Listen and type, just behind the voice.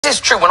is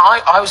true. When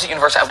I was at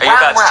university, Are you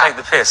about to take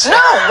the piss? No,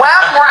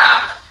 Wham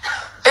Rap.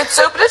 It's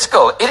so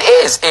political. It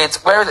is. It's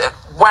where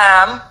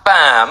wham,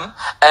 bam.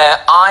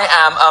 I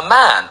am a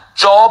man.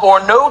 Job or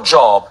no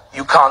job,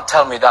 you can't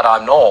tell me that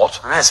I'm not.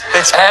 Yes, no,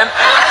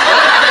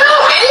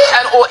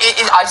 it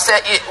is. I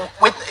said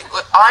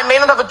I may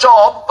not have a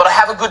job, but I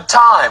have a good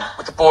time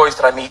with the boys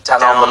that I meet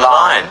down on the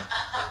line.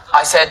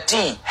 I said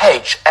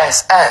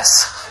DHSS,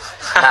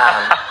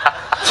 man.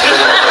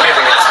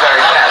 Giving its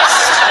very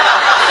best.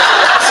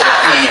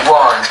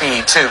 B1,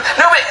 B2.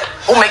 No, but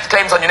we'll make the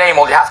claims on your name,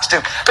 all you have to do.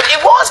 But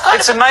it was kind of...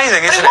 It's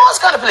amazing, isn't it? It was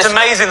kind of political.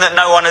 It's amazing that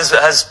no one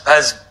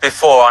has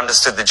before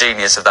understood the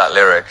genius of that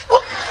lyric.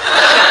 Well,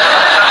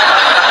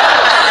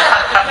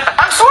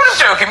 I'm sort of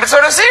joking, but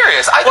sort of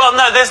serious. Well,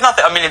 no, there's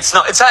nothing. I mean, it's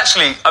not. It's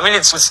actually. I mean,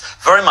 it was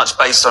very much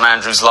based on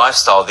Andrew's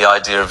lifestyle. The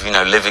idea of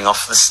living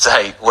off the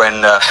state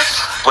when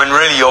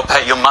really your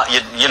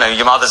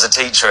mother's a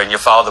teacher and your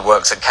father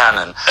works at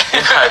Canon,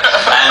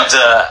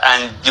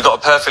 and you've got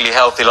a perfectly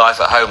healthy life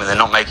at home, and they're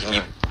not making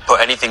you put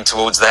anything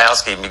towards the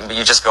housekeeping, but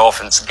you just go off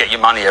and get your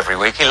money every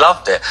week. He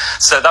loved it.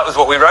 So that was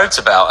what we wrote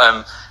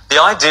about.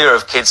 The idea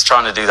of kids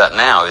trying to do that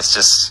now is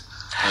just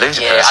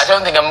ludicrous. Yeah, I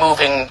don't think a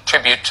moving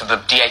tribute to the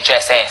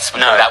DHSS would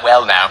go that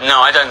well now.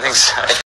 No, I don't think so.